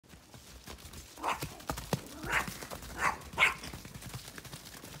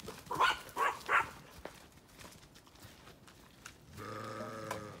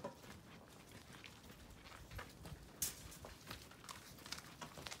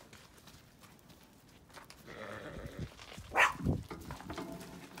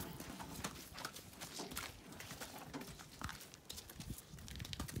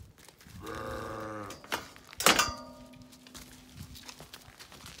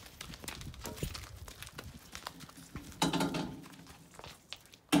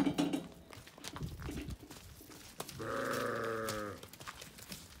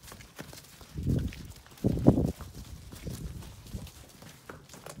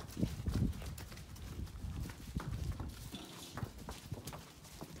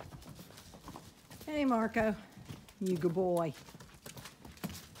Hey, Marco. You good boy.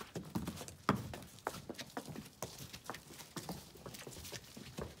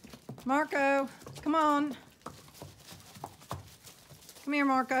 Marco, come on. Come here,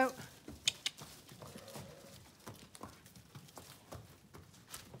 Marco.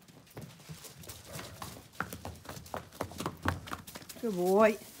 Good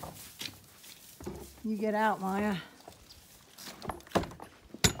boy. You get out, Maya.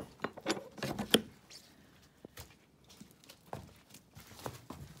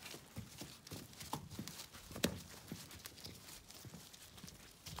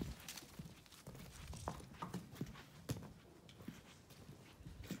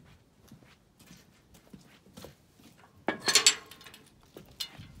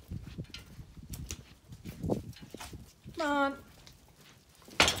 Come on.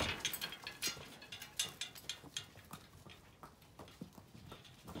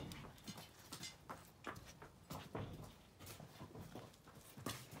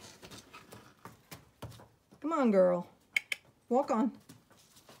 Come on, girl. Walk on.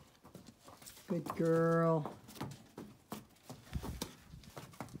 Good girl.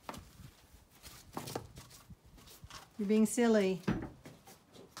 You're being silly.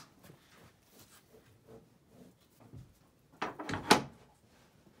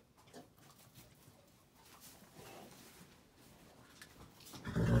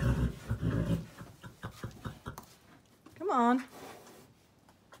 Come on.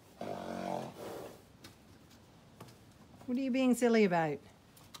 What are you being silly about?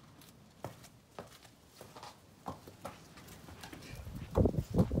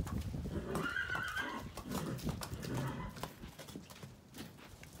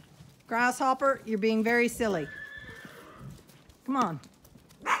 Grasshopper, you're being very silly. Come on.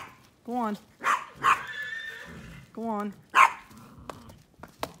 Go on. Go on.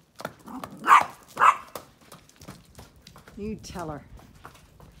 You tell her.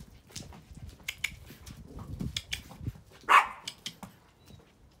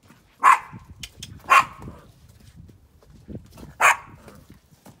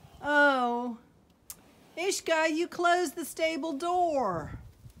 Oh, Ishka, you closed the stable door.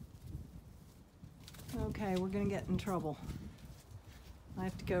 Okay, we're gonna get in trouble. I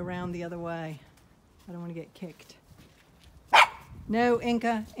have to go around the other way. I don't want to get kicked. No,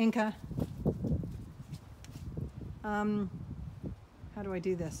 Inca. How do I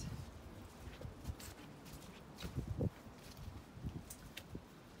do this?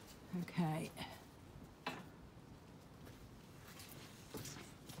 Okay.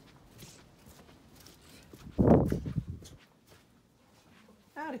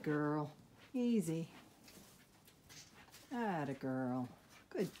 Atta girl. Easy. Atta girl.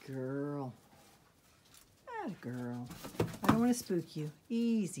 Good girl. Atta girl. I don't want to spook you.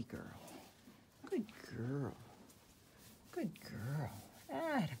 Easy girl. Good girl. Good girl.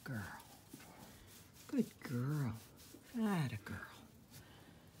 Atta girl. Good girl. Atta girl.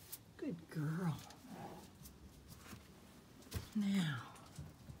 Good girl. Now.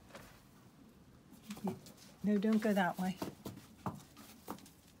 No, don't go that way.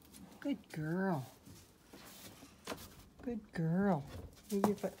 Good girl. Good girl. Move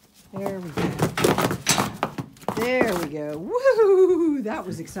your foot. There we go. There we go. Woo! That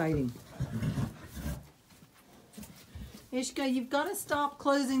was exciting. Ishka, you've got to stop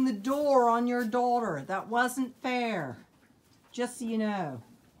closing the door on your daughter. That wasn't fair. Just so you know.